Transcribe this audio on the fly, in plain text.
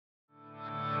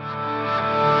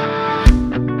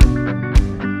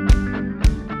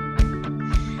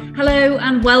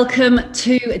And welcome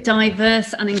to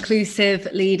Diverse and Inclusive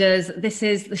Leaders. This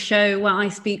is the show where I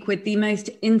speak with the most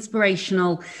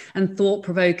inspirational and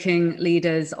thought-provoking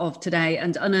leaders of today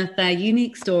and unearth their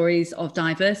unique stories of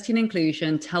diversity and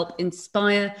inclusion to help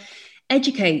inspire,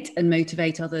 educate and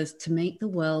motivate others to make the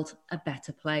world a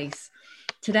better place.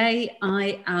 Today,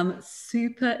 I am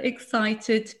super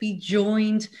excited to be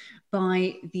joined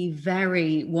by the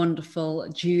very wonderful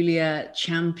Julia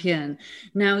Champion.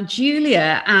 Now,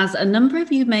 Julia, as a number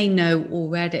of you may know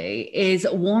already, is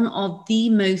one of the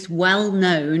most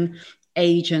well-known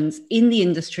agents in the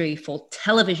industry for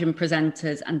television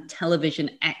presenters and television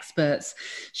experts.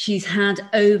 She's had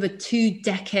over 2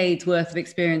 decades worth of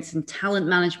experience in talent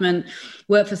management,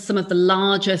 worked for some of the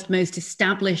largest, most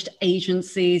established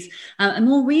agencies, and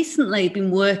more recently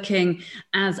been working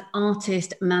as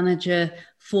artist manager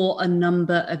for a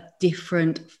number of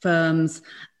different firms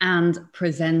and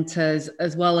presenters,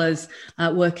 as well as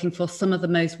working for some of the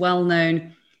most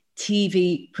well-known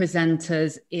TV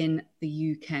presenters in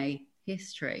the UK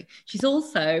history. She's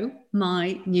also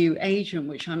my new agent,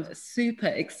 which I'm super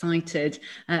excited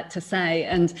to say,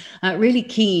 and really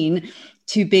keen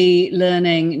to be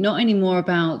learning not only more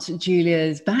about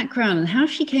Julia's background and how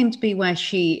she came to be where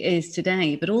she is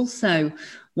today, but also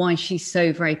why she's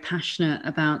so very passionate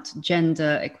about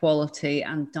gender equality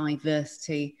and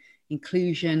diversity,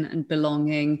 inclusion and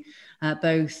belonging,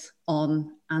 both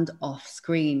on and off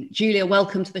screen. Julia,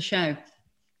 welcome to the show.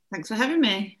 Thanks for having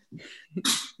me.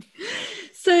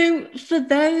 So for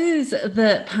those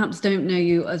that perhaps don't know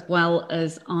you as well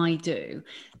as I do,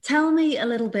 tell me a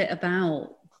little bit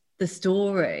about the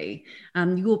story,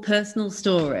 your personal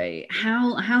story.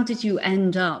 How did you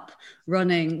end up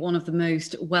running one of the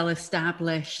most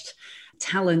well-established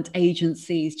talent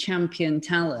agencies, Champion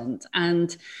Talent,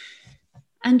 and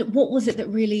what was it that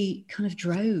really kind of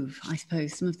drove, I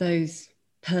suppose, some of those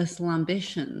personal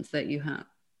ambitions that you had?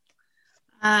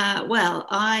 Well,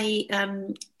 I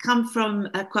come from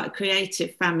quite a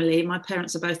creative family. My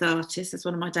parents are both artists. That's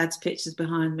one of my dad's pictures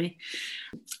behind me.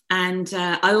 And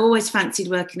I always fancied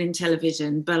working in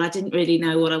television, but I didn't really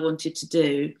know what I wanted to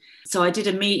do. So I did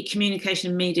a communication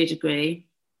and media degree.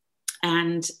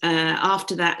 And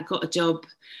after that, I got a job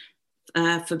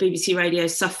for BBC Radio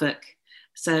Suffolk.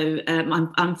 So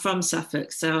I'm from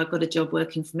Suffolk. So I got a job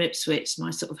working from Ipswich,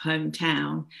 my sort of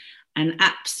hometown, and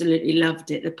absolutely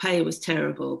loved it. The pay was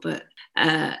terrible, but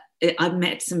I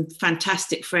met some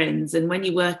fantastic friends. And when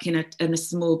you work in a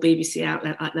small BBC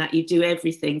outlet like that, you do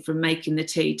everything from making the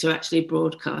tea to actually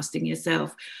broadcasting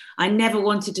yourself. I never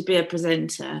wanted to be a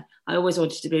presenter. I always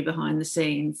wanted to be behind the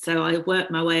scenes. So I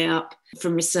worked my way up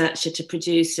from researcher to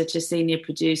producer to senior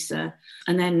producer,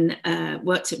 and then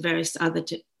worked at various other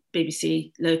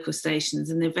BBC local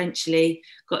stations, and eventually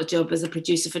got a job as a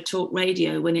producer for Talk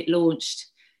Radio when it launched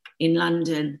in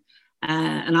London.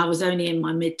 And I was only in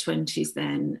my mid-20s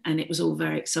then, and it was all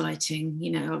very exciting.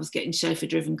 You know, I was getting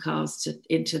chauffeur-driven cars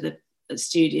into the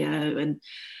studio and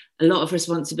a lot of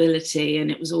responsibility,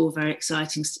 and it was all very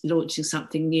exciting, launching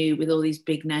something new with all these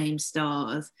big name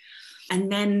stars.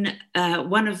 And then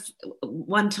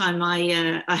one time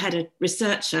I had a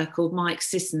researcher called Mike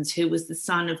Sissons, who was the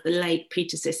son of the late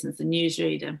Peter Sissons, the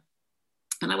newsreader.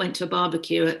 And I went to a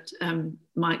barbecue at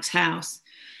Mike's house.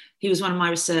 He was one of my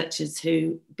researchers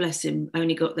who, bless him,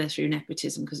 only got there through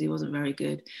nepotism because he wasn't very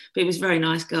good, but he was a very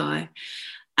nice guy.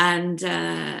 And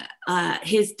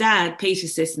his dad, Peter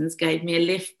Sissons, gave me a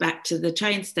lift back to the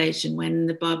train station when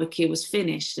the barbecue was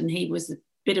finished. And he was a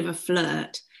bit of a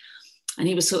flirt. And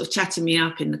he was sort of chatting me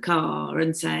up in the car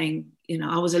and saying, you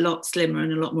know, I was a lot slimmer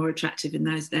and a lot more attractive in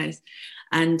those days.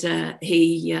 And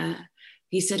he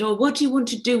said, oh, what do you want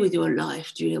to do with your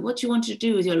life, Julia? What do you want to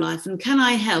do with your life? And can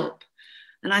I help?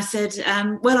 And I said,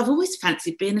 well, I've always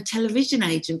fancied being a television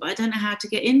agent, but I don't know how to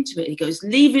get into it. He goes,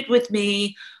 leave it with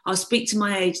me. I'll speak to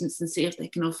my agents and see if they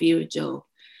can offer you a job.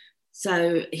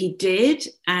 So he did.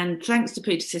 And thanks to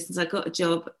Peter Sissons, I got a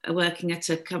job working at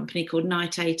a company called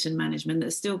Knight Ayton Management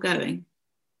that's still going.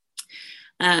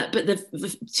 But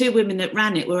the 2 women that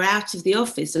ran it were out of the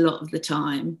office a lot of the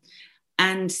time.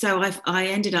 And so I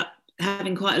ended up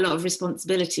having quite a lot of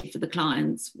responsibility for the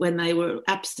clients when they were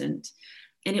absent.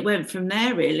 And it went from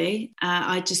there, really.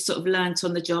 I just sort of learnt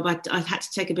on the job. I had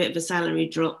to take a bit of a salary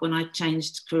drop when I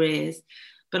changed careers,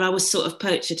 but I was sort of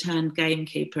poacher turned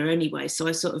gamekeeper anyway. So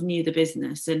I sort of knew the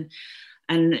business. And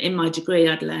in my degree,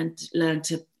 I'd learned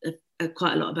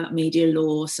quite a lot about media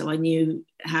law. So I knew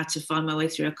how to find my way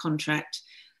through a contract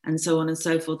and so on and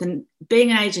so forth. And being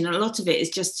an agent, a lot of it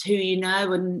is just who you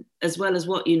know and as well as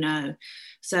what you know.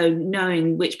 So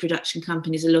knowing which production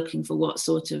companies are looking for what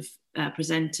sort of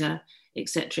presenter,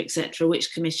 etc.,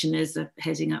 which commissioners are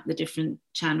heading up the different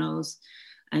channels,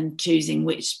 and choosing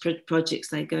which projects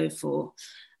they go for.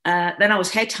 Then I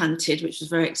was headhunted, which was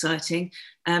very exciting,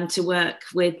 to work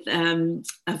with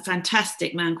a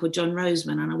fantastic man called John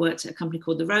Roseman, and I worked at a company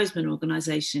called the Roseman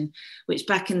Organisation, which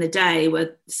back in the day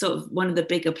were sort of one of the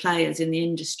bigger players in the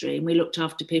industry, and we looked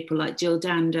after people like Jill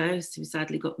Dando, who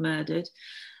sadly got murdered.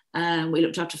 We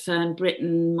looked after Fern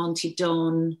Britton, Monty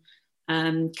Don,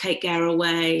 Kate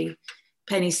Garraway,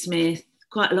 Penny Smith,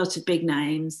 quite a lot of big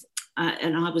names,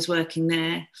 and I was working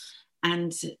there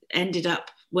and ended up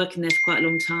working there for quite a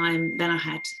long time. Then I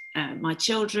had my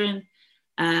children,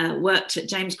 worked at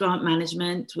James Grant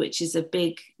Management, which is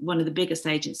one of the biggest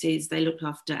agencies. They look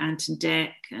after Anton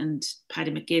Deck and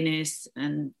Paddy McGuinness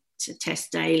and Tess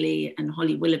Daly and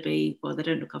Holly Willoughby. Well, they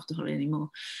don't look after Holly anymore.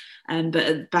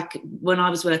 But back when I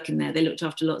was working there, they looked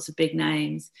after lots of big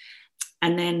names.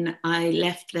 And then I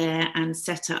left there and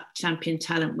set up Champion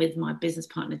Talent with my business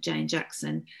partner, Jane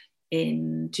Jackson,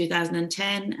 in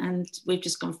 2010. And we've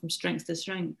just gone from strength to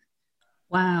strength.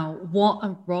 Wow, what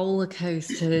a roller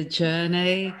coaster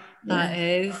journey that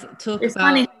is. It's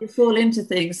funny how you fall into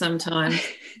things sometimes.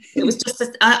 It was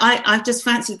just, I just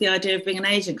fancied the idea of being an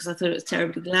agent because I thought it was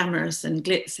terribly glamorous and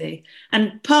glitzy.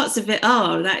 And parts of it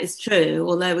are, that is true,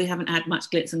 although we haven't had much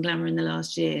glitz and glamour in the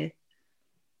last year.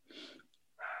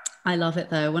 I love it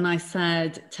though. When I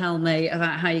said, tell me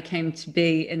about how you came to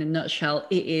be in a nutshell,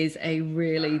 it is a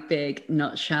really big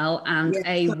nutshell and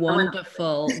a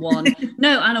wonderful one.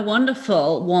 No, and a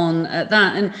wonderful one at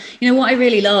that. And, you know, what I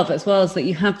really love as well is that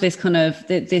you have this kind of,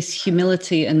 this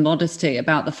humility and modesty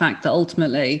about the fact that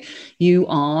ultimately you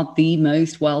are the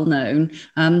most well-known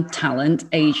talent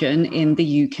agent in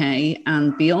the UK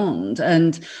and beyond.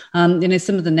 And, you know,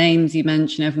 some of the names you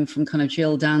mentioned, everyone from kind of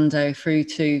Jill Dando through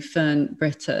to Fern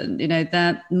Britton, you know,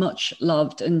 they're much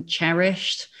loved and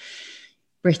cherished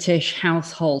British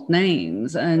household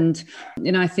names. And,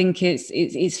 you know, I think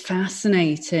it's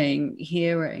fascinating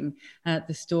hearing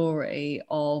the story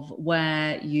of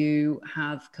where you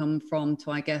have come from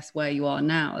to, I guess, where you are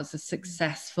now as a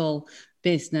successful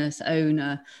business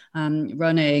owner,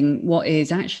 running what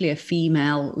is actually a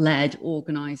female-led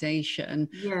organisation,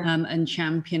 and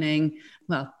championing,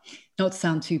 well, not to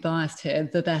sound too biased here,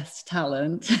 the best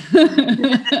talent.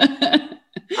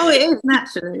 Oh, it is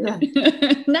naturally, yeah.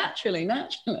 naturally.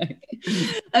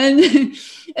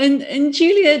 And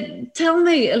Julia, tell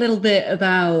me a little bit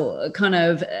about kind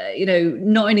of, you know,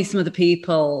 not only some of the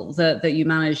people that you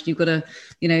managed, you've got a,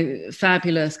 you know,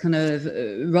 fabulous kind of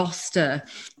roster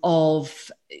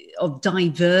of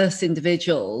diverse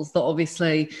individuals that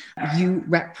obviously you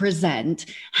represent.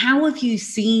 How have you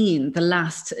seen the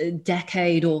last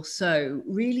decade or so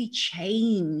really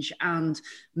change and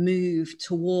move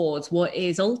towards what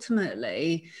is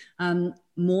ultimately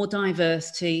more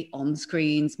diversity on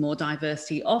screens, more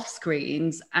diversity off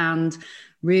screens, and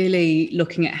really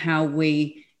looking at how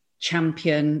we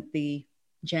champion the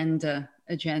gender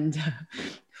agenda,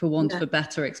 for want of a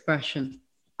better expression?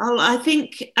 Oh, I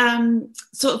think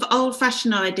sort of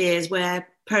old-fashioned ideas where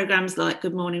programmes like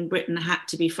Good Morning Britain had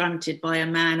to be fronted by a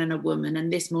man and a woman,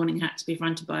 and This Morning had to be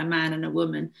fronted by a man and a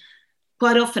woman.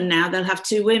 Quite often now they'll have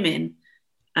two women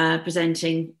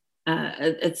presenting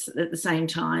at the same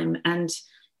time, and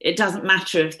it doesn't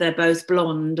matter if they're both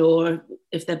blonde or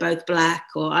if they're both black.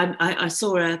 Or I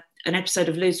saw an episode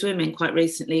of Loose Women quite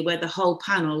recently where the whole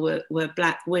panel were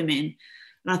black women,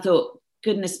 and I thought,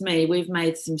 goodness me, we've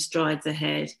made some strides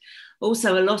ahead.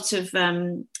 Also, a lot of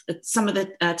some of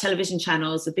the television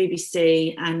channels, the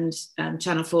BBC and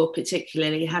Channel 4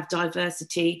 particularly, have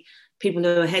diversity, people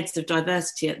who are heads of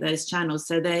diversity at those channels.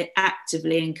 So they're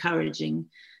actively encouraging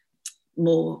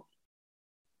more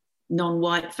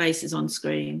non-white faces on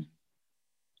screen,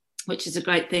 which is a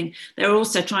great thing. They're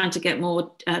also trying to get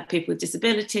more people with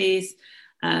disabilities,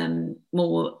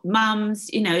 more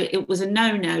mums. You know, it was a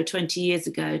no-no 20 years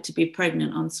ago to be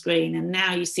pregnant on screen, and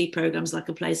now you see programs like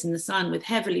A Place in the Sun with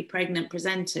heavily pregnant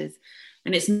presenters,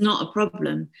 and it's not a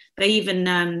problem. They even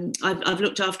I've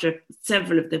looked after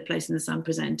several of the Place in the Sun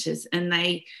presenters, and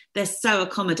they're so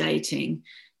accommodating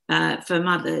for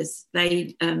mothers.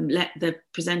 They let the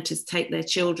presenters take their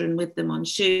children with them on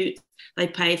shoots. They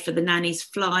pay for the nanny's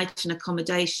flight and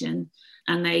accommodation,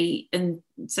 and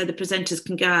so the presenters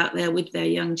can go out there with their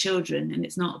young children, and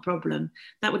it's not a problem.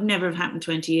 That would never have happened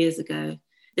 20 years ago.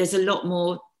 There's a lot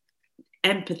more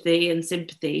empathy and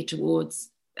sympathy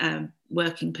towards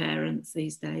working parents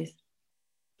these days.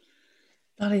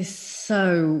 That is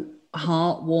so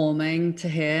heartwarming to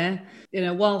hear,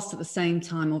 whilst at the same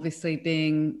time, obviously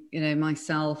being,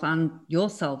 myself and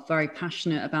yourself very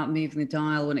passionate about moving the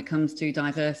dial when it comes to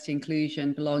diversity,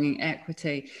 inclusion, belonging,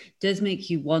 equity, does make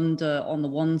you wonder, on the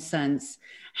one sense,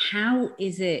 how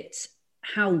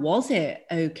was it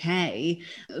okay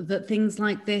that things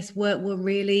like this were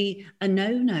really a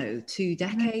no-no 2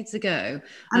 decades ago?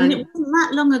 I mean, it wasn't that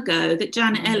long ago that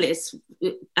Janet Ellis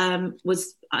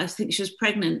was, I think she was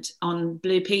pregnant on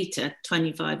Blue Peter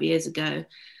 25 years ago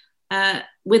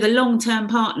with a long-term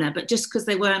partner, but just because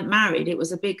they weren't married, it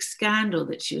was a big scandal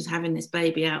that she was having this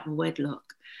baby out of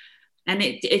wedlock. And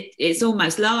it's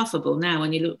almost laughable now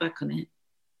when you look back on it.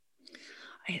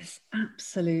 It's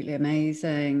absolutely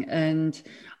amazing. And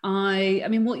I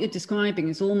mean, what you're describing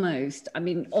is almost, I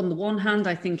mean, on the one hand,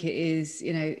 I think it is,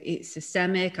 it's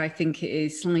systemic. I think it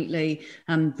is slightly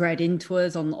bred into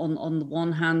us on the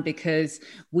one hand, because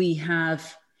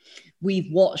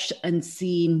we've watched and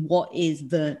seen what is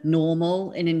the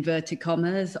normal, in inverted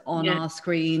commas, on our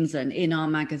screens and in our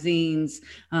magazines,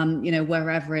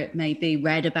 wherever it may be,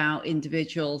 read about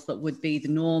individuals that would be the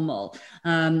normal,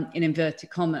 in inverted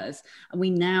commas. And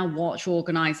we now watch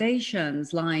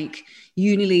organizations like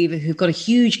Unilever, who've got a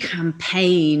huge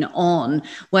campaign on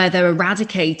where they're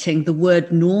eradicating the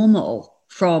word normal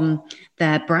from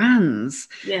their brands.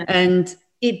 Yeah. And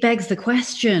it begs the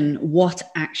question, what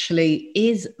actually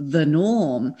is the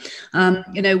norm?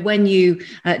 When you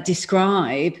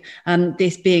describe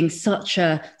this being such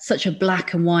a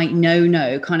black and white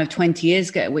no-no kind of 20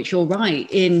 years ago, which you're right,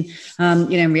 in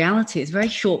reality, it's a very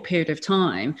short period of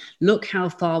time. Look how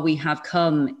far we have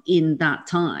come in that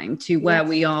time to where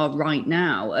we are right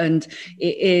now. And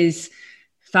it is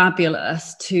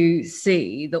fabulous to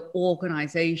see the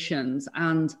organizations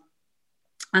and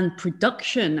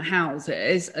production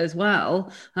houses as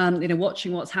well,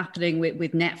 watching what's happening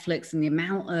with Netflix and the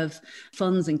amount of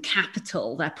funds and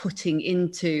capital they're putting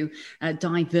into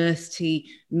diversity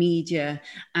media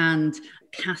and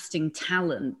casting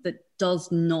talent that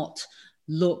does not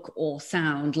look or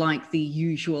sound like the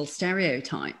usual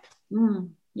stereotype.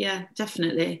 Yeah,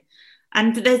 definitely.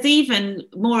 And there's even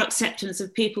more acceptance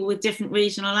of people with different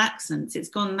regional accents. It's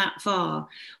gone that far.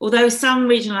 Although some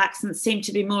regional accents seem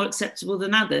to be more acceptable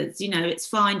than others. It's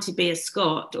fine to be a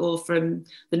Scot or from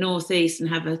the Northeast and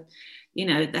have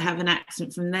they have an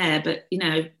accent from there. But,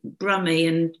 Brummie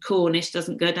and Cornish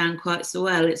doesn't go down quite so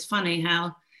well. It's funny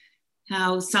how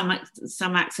some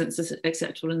accents are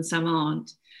acceptable and some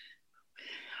aren't.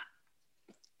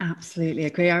 Absolutely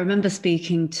agree. I remember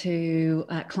speaking to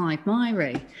Clive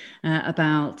Myrie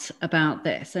about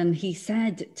this, and he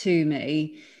said to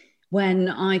me, when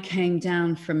I came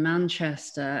down from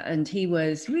Manchester, and he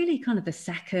was really kind of the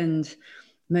second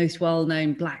most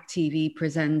well-known Black TV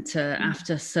presenter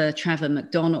after Sir Trevor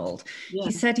McDonald,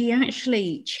 he said he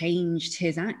actually changed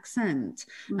his accent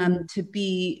to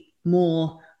be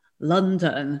more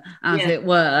London, as it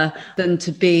were, than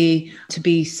to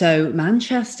be so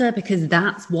Manchester, because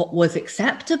that's what was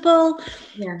acceptable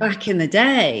back in the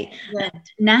day.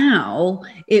 Now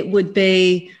it would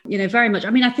be, very much, I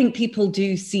mean, I think people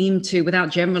do seem to, without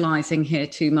generalizing here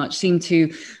too much, seem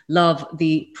to love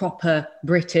the proper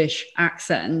British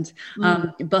accent.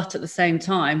 But at the same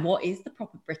time, what is the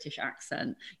proper British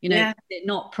accent? Is it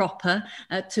not proper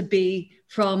to be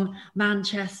from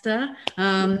Manchester,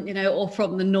 or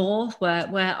from the north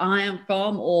where I am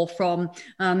from, or from,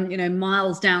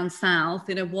 miles down south?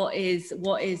 What is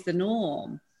the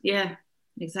norm? Yeah,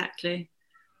 exactly.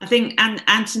 I think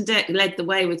Anton Deck led the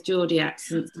way with Geordie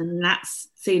accents, and that's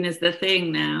seen as the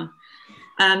thing now.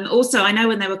 Also, I know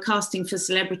when they were casting for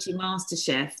Celebrity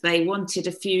MasterChef, they wanted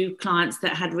a few clients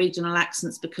that had regional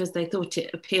accents because they thought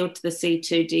it appealed to the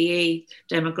C2DE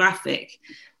demographic.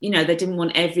 They didn't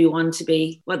want everyone to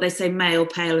be what they say, male,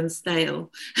 pale and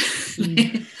stale.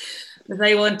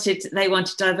 They wanted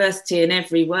diversity in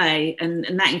every way, and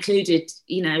that included,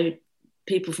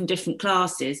 people from different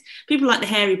classes. People like the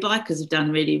Hairy Bikers have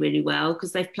done really, really well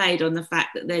because they've played on the fact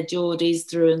that they're Geordies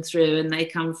through and through, and they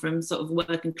come from sort of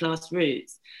working class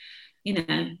roots,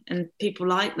 and people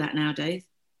like that nowadays.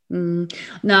 No,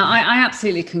 I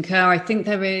absolutely concur. I think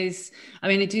there is,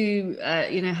 I do,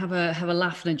 have a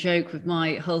laugh and a joke with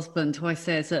my husband, who I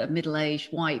say is a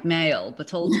middle-aged white male,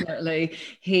 but ultimately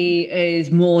he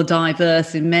is more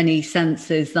diverse in many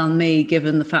senses than me,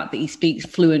 given the fact that he speaks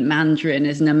fluent Mandarin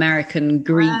as an American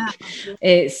Greek. Wow.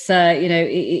 It's,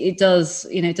 it does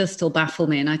still baffle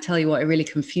me. And I tell you what, it really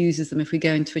confuses them if we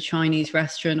go into a Chinese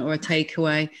restaurant or a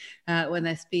takeaway when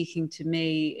they're speaking to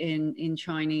me in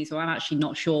Chinese, or I'm actually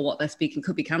not sure what they're speaking.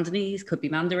 Could be Cantonese, could be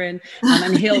Mandarin,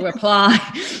 and he'll reply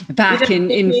back in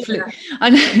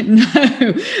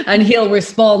no, and he'll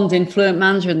respond in fluent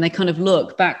Mandarin. They kind of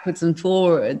look backwards and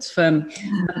forwards from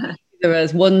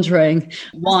us, wondering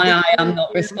why I am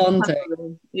not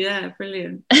responding. Yeah,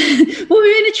 brilliant. Well,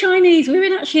 we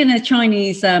were actually in a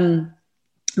Chinese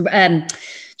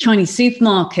Chinese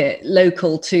supermarket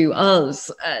local to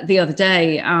us the other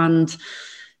day, and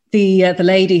the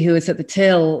lady who was at the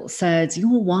till said,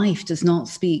 "Your wife does not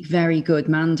speak very good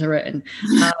Mandarin."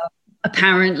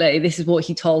 Apparently, this is what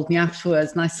he told me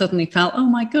afterwards, and I suddenly felt, oh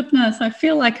my goodness, I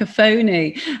feel like a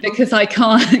phony because I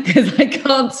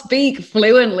can't speak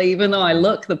fluently, even though I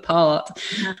look the part.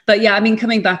 But yeah, I mean,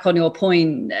 coming back on your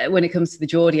point, when it comes to the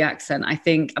Geordie accent, I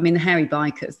mean, the Hairy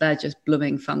Bikers, they're just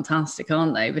blooming fantastic,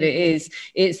 aren't they? But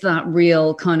it's that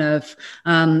real kind of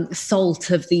salt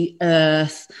of the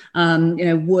earth,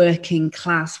 working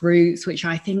class roots, which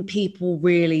I think people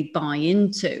really buy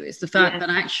into. It's the fact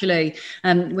that actually,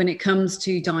 when it comes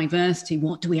to diversity,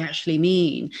 what do we actually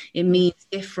mean? It means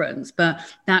difference, but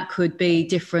that could be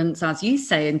difference, as you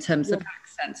say, in terms of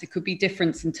accents. It could be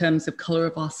difference in terms of colour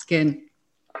of our skin.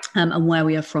 And where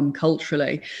we are from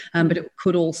culturally, but it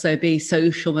could also be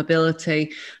social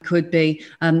mobility, could be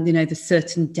the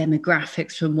certain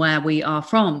demographics from where we are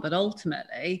from. But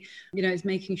ultimately, it's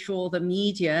making sure the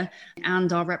media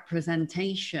and our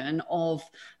representation of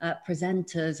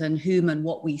presenters and whom and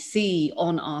what we see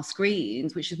on our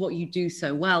screens, which is what you do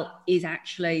so well, is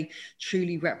actually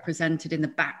truly represented in the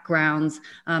backgrounds,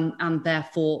 and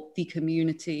therefore the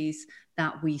communities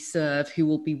that we serve, who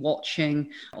will be watching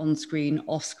on screen,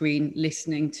 off screen,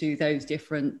 listening to those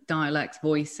different dialects,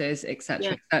 voices,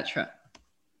 etc., etc.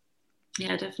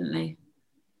 Yeah, definitely.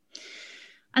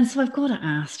 And so I've got to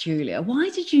ask, Julia, why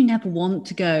did you never want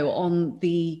to go on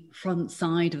the front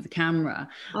side of the camera?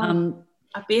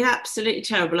 I'd be absolutely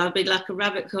terrible. I'd be like a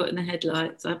rabbit caught in the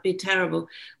headlights. I'd be terrible.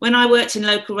 When I worked in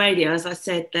local radio, as I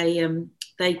said,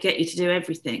 they get you to do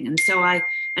everything. And so I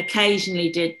occasionally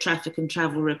did traffic and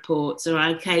travel reports, or I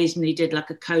occasionally did like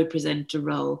a co-presenter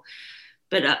role.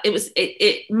 But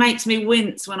it makes me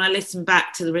wince when I listen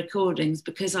back to the recordings,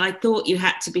 because I thought you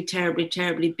had to be terribly,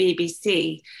 terribly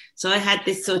BBC. So I had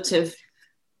this sort of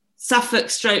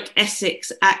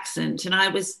Suffolk/Essex accent, and I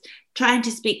was trying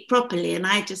to speak properly, and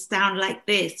I just sound like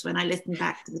this when I listen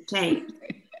back to the tape.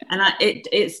 And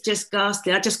it's just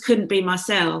ghastly. I just couldn't be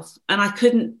myself, and I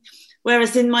couldn't.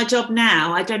 Whereas in my job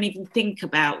now, I don't even think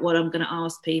about what I'm going to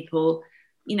ask people.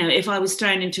 If I was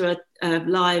thrown into a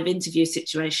live interview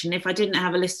situation, if I didn't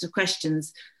have a list of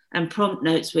questions and prompt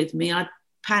notes with me, I'd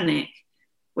panic.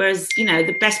 Whereas,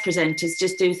 the best presenters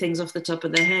just do things off the top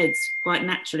of their heads quite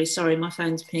naturally. Sorry, my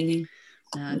phone's pinging.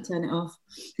 Turn it off.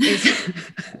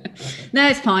 No,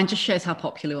 it's fine. Just shows how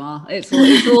popular you are. It's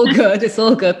all good. It's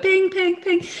all good. Ping, ping,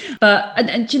 ping. But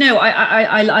and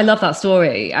I love that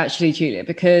story actually, Julia,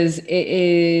 because it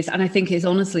is, and I think it's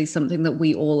honestly something that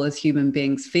we all as human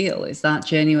beings feel, is that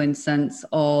genuine sense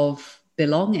of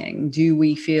belonging. Do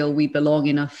we feel we belong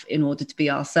enough in order to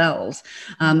be ourselves?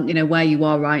 Where you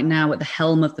are right now at the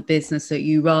helm of the business that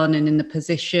you run, and in the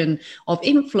position of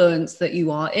influence that you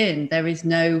are in, there is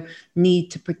no need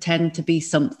to pretend to be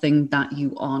something that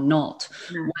you are not.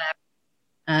 No.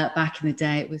 Back in the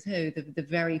day, it was the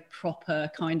very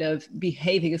proper kind of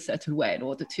behaving a certain way in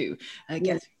order to get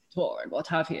through the tour and what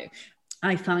have you.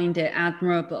 I find it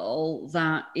admirable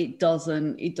that it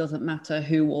doesn't matter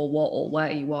who or what or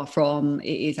where you are from.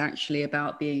 It is actually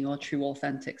about being your true,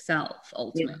 authentic self,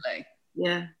 ultimately.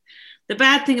 Yeah. The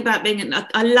bad thing about being,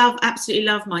 I absolutely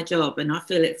love my job, and I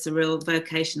feel it's a real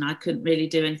vocation. I couldn't really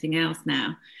do anything else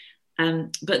now.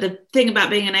 But the thing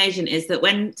about being an agent is that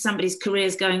when somebody's career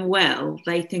is going well,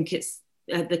 they think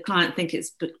the client think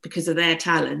it's because of their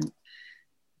talent.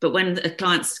 But when a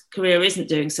client's career isn't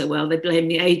doing so well, they blame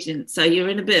the agent. So you're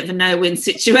in a bit of a no-win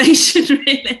situation,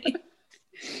 really.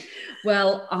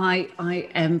 Well, I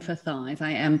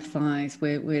empathise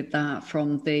with that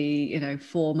from the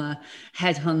former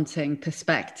headhunting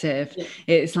perspective. Yeah.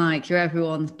 It's like you're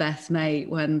everyone's best mate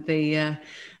when the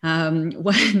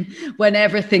when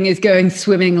everything is going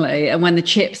swimmingly, and when the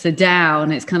chips are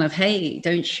down, it's kind of, hey,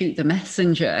 don't shoot the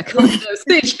messenger kind of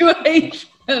situation.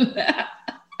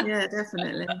 Yeah,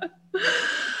 definitely.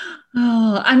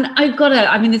 Oh,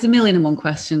 and there's a million and one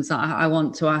questions that I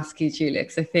want to ask you, Julia,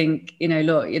 because I think,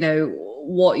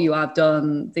 what you have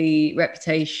done, the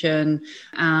reputation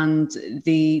and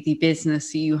the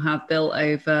business you have built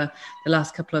over the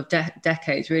last couple of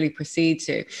decades really precedes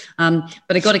you.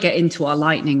 But I got to get into our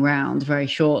lightning round very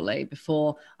shortly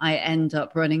before I end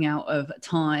up running out of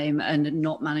time and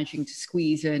not managing to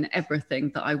squeeze in everything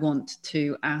that I want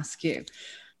to ask you.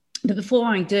 But before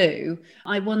I do,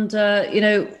 I wonder,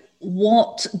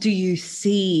 what do you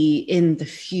see in the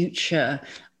future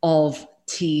of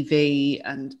TV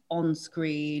and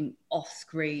on-screen,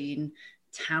 off-screen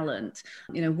talent?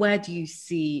 Where do you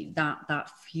see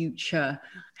that future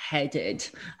headed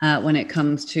when it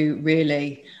comes to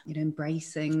really,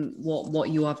 embracing what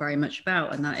you are very much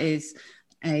about, and that is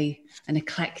an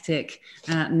eclectic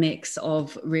mix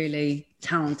of really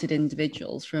talented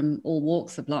individuals from all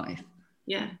walks of life?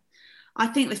 Yeah. I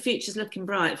think the future's looking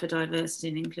bright for diversity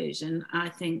and inclusion. I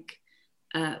think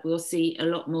we'll see a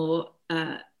lot more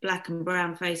black and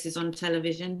brown faces on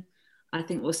television. I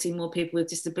think we'll see more people with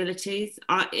disabilities.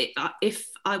 If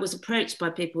I was approached by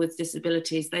people with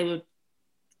disabilities, they would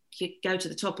go to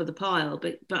the top of the pile,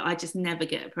 but I just never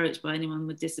get approached by anyone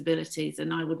with disabilities,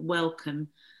 and I would welcome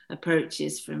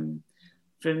approaches from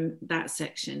that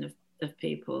section of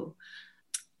people.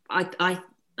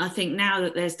 I think now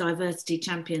that there's diversity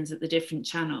champions at the different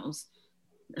channels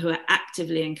who are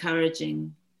actively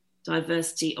encouraging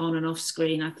diversity on and off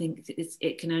screen, I think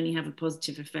it can only have a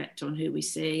positive effect on who we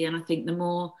see. And I think the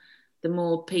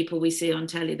more people we see on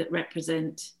telly that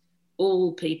represent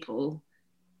all people,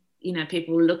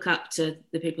 people will look up to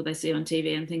the people they see on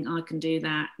TV and think, I can do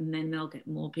that. And then they'll get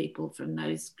more people from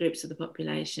those groups of the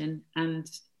population and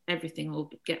everything will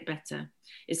get better.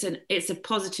 It's a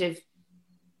positive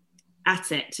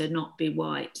asset to not be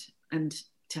white and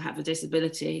to have a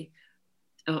disability,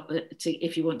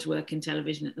 if you want to work in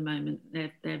television at the moment.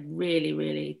 They're really,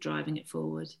 really driving it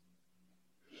forward.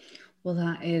 Well,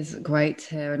 that is great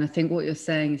to hear. And I think what you're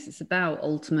saying is it's about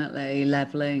ultimately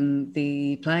leveling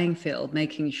the playing field,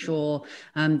 making sure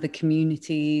the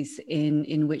communities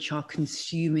in which are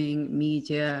consuming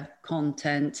media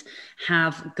content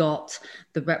have got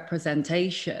the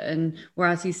representation,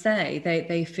 whereas you say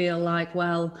they feel like,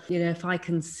 well, if I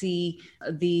can see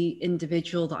the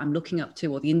individual that I'm looking up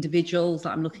to or the individuals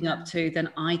that I'm looking up to, then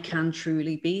I can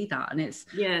truly be that. And it's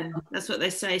that's what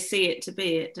they say, see it to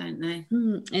be it, don't they?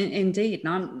 Indeed.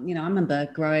 And I remember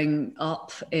growing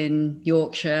up in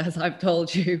Yorkshire, as I've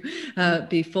told you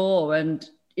before, and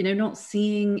not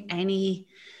seeing any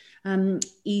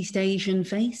East Asian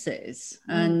faces.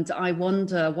 And I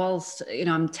wonder, whilst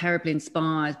I'm terribly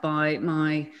inspired by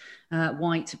my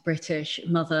white British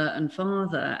mother and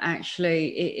father,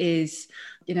 actually it is,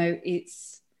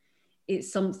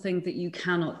 it's something that you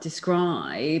cannot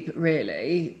describe,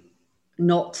 really,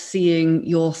 not seeing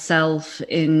yourself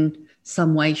in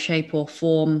some way, shape or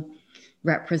form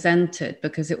represented,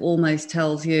 because it almost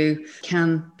tells you,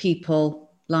 can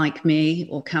people like me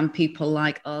or can people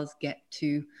like us get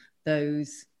to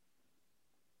those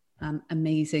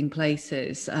amazing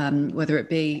places, whether it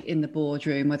be in the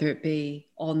boardroom, whether it be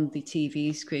on the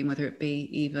TV screen, whether it be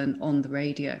even on the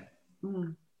radio.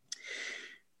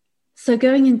 So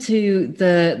going into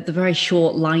the very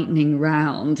short lightning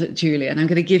round, Julia, and I'm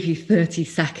going to give you 30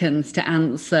 seconds to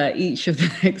answer each of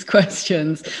the next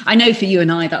questions. I know for you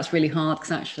and I, that's really hard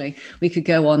because actually we could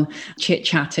go on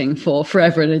chit-chatting for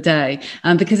forever and a day.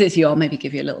 And because it's you, I'll maybe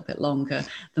give you a little bit longer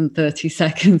than 30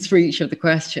 seconds for each of the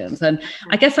questions. And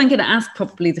I guess I'm going to ask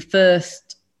probably the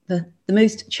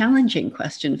most challenging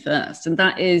question first. And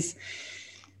that is,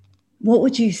 what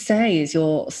would you say is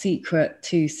your secret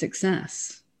to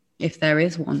success, if there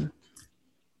is one?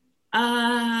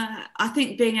 I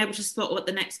think being able to spot what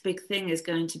the next big thing is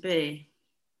going to be.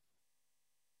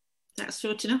 That's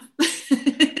short enough.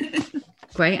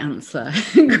 Great answer.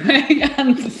 Great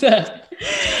answer.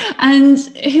 And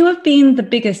who have been the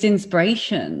biggest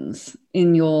inspirations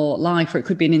in your life? Or it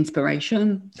could be an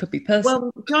inspiration, could be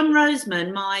personal. Well, John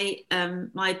Roseman,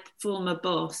 my former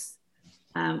boss,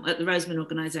 at the Roseman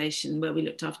organisation, where we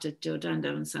looked after Jill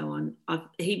Dando and so on,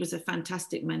 he was a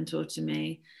fantastic mentor to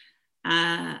me.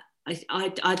 I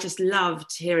just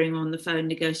loved hearing him on the phone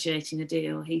negotiating a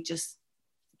deal. He just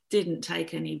didn't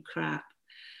take any crap.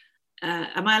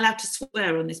 Am I allowed to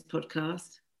swear on this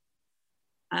podcast?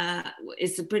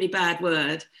 It's a pretty bad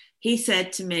word. He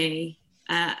said to me,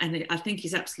 and I think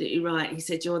he's absolutely right, he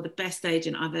said, "You're the best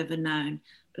agent I've ever known,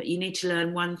 but you need to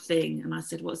learn one thing." And I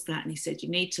said, "What's that?" And he said, "You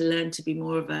need to learn to be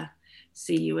more of a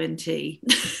CUNT."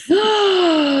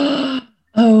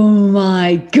 Oh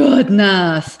my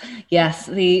goodness. Yes,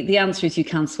 the answer is you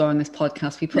can swear on this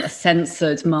podcast. We put a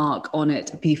censored mark on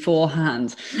it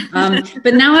beforehand.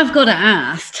 But now I've got to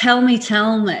ask, tell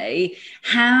me,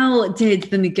 how did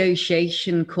the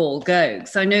negotiation call go?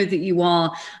 Because I know that you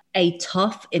are a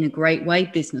tough, in a great way,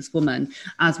 businesswoman,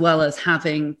 as well as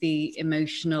having the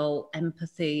emotional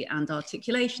empathy and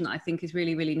articulation that I think is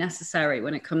really, really necessary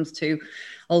when it comes to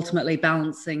ultimately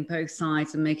balancing both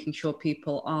sides and making sure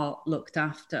people are looked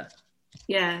after.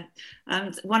 Yeah.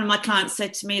 One of my clients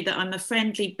said to me that I'm a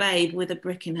friendly babe with a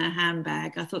brick in her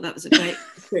handbag. I thought that was a great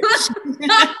description.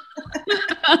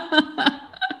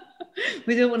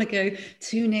 We don't want to go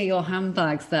too near your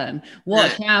handbags then.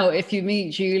 Watch out if you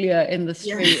meet Julia in the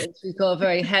street and she's got a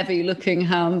very heavy looking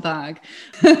handbag.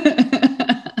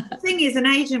 The thing is, an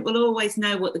agent will always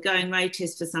know what the going rate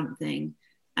is for something.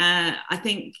 I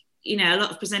think, a lot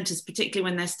of presenters, particularly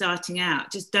when they're starting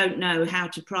out, just don't know how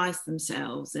to price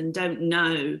themselves and don't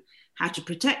know how to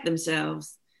protect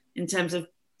themselves in terms of,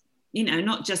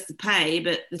 not just the pay,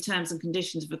 but the terms and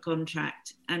conditions of a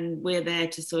contract. And we're there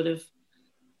to sort of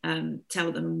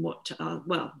tell them what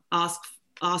to,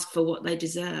 ask for what they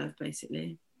deserve,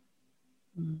 basically.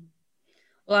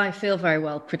 Well, I feel very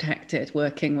well protected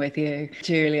working with you,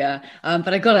 Julia.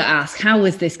 But I got to ask, how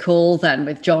was this call then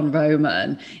with John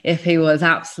Roman? If he was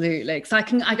absolutely, because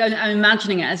I'm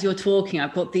imagining it as you're talking.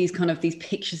 I've got these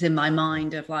pictures in my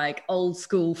mind of like old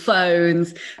school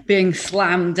phones being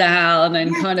slammed down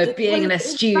and kind of being in a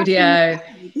studio.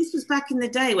 This was back in the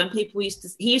day when he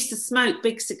used to smoke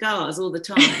big cigars all the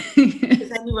time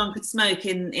because anyone could smoke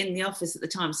in the office at the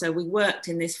time. So we worked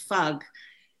in this fug.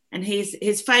 And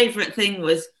his favourite thing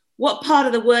was, what part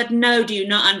of the word no do you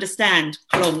not understand?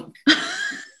 Clonk.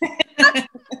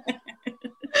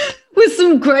 With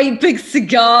some great big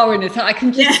cigar in it. I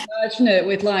can just imagine it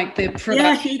with like the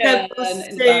production. Yeah,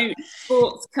 suit,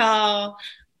 sports car.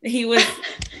 He was,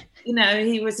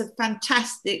 he was a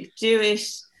fantastic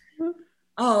Jewish,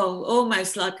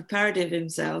 almost like a parody of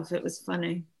himself. It was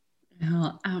funny.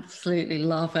 Oh, absolutely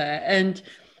love it. And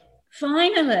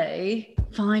Finally,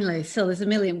 so there's a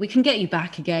million. We can get you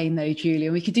back again though,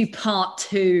 Julia. We could do part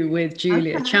 2 with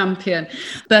Julia Champion.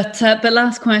 But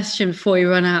last question before you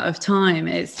run out of time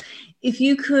is, if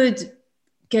you could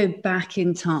go back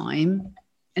in time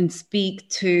and speak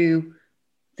to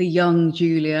the young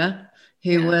Julia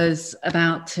who was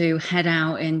about to head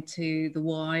out into the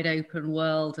wide open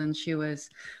world, and she was,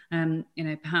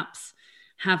 perhaps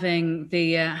having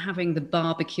the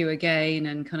barbecue again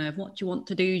and kind of, what do you want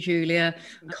to do, Julia?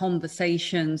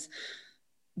 Conversations.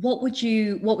 What would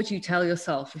you tell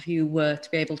yourself if you were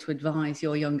to be able to advise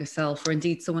your younger self, or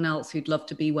indeed someone else who'd love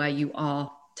to be where you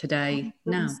are today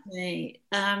now?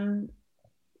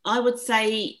 I would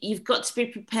say you've got to be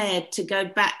prepared to go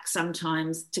back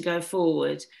sometimes to go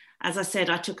forward. As I said,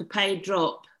 I took a paid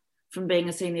drop from being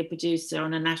a senior producer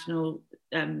on a national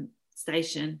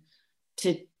station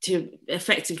to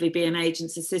effectively be an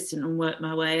agent's assistant and work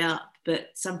my way up. But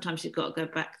sometimes you've got to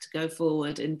go back to go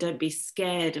forward, and don't be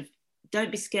scared of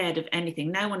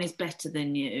anything. No one is better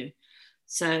than you.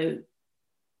 So,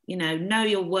 know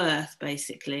your worth,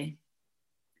 basically.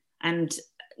 And,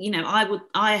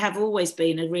 I have always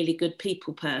been a really good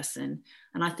people person.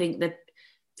 And I think that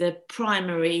the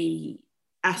primary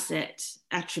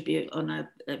attribute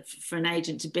for an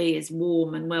agent to be is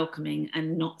warm and welcoming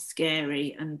and not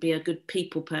scary, and be a good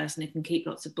people person who can keep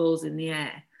lots of balls in the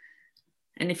air.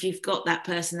 And if you've got that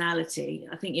personality,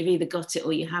 I think you've either got it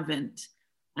or you haven't.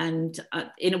 And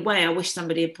in a way, I wish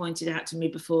somebody had pointed out to me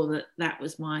before that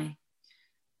was my,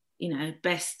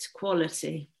 best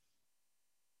quality.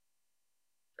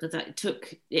 Because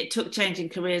it took changing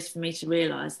careers for me to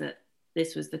realise that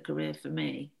this was the career for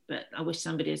me. But I wish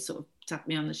somebody had sort of tapped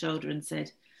me on the shoulder and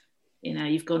said,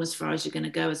 you've gone as far as you're going to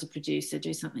go as a producer,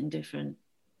 do something different.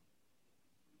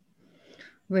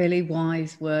 Really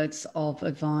wise words of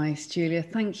advice, Julia.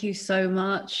 Thank you so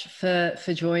much for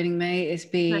joining me. It's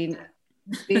been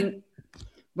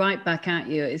right back at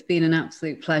you. It's been an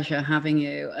absolute pleasure having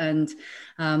you. And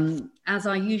as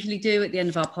I usually do at the end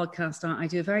of our podcast, I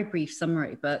do a very brief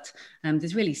summary, but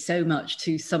there's really so much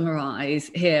to summarize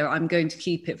here. I'm going to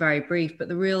keep it very brief, but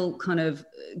the real kind of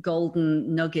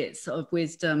golden nuggets of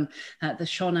wisdom that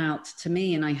shone out to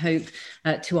me, and I hope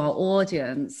to our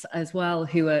audience as well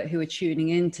who are tuning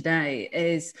in today,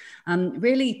 is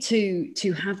really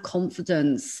to have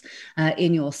confidence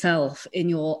in yourself, in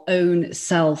your own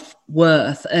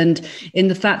self-worth, and in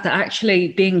the fact that actually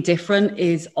being different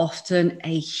is often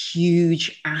a huge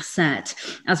huge asset.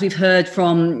 As we've heard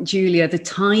from Julia, the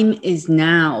time is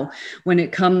now when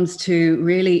it comes to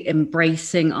really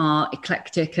embracing our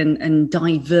eclectic and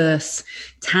diverse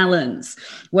talents,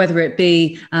 whether it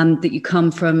be that you come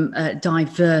from a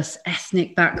diverse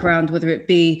ethnic background, whether it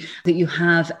be that you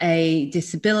have a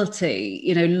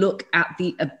disability. Look at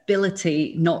the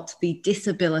ability, not the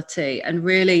disability, and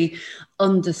really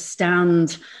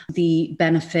understand the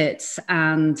benefits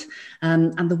and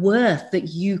the worth that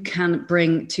you can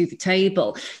bring to the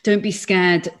table. Don't be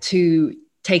scared to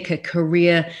take a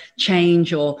career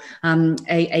change or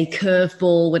a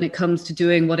curveball when it comes to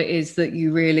doing what it is that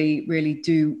you really, really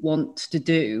do want to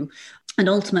do. And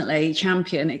ultimately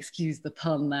excuse the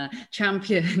pun there,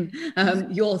 champion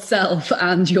yourself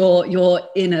and your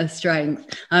inner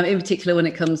strength, in particular when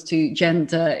it comes to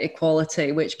gender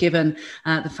equality, which, given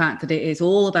the fact that it is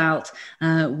all about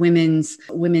women's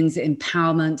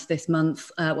empowerment this month,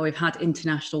 where we've had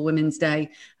International Women's Day,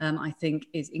 I think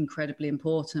is incredibly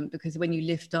important, because when you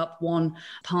lift up one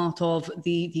part of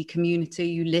the community,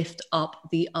 you lift up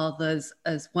the others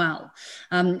as well.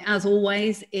 As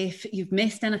always, if you've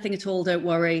missed anything at all, don't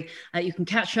worry. You can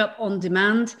catch up on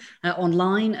demand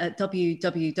online at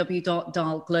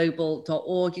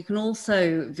www.dialglobal.org. You can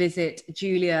also visit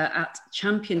Julia at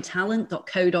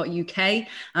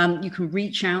championtalent.co.uk. You can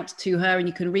reach out to her and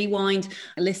you can rewind,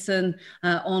 listen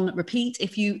on repeat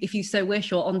if you so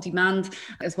wish, or on demand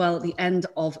as well at the end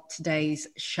of today's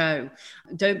show.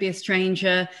 Don't be a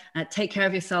stranger. Take care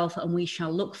of yourself, and we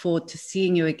shall look forward to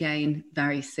seeing you again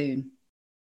very soon.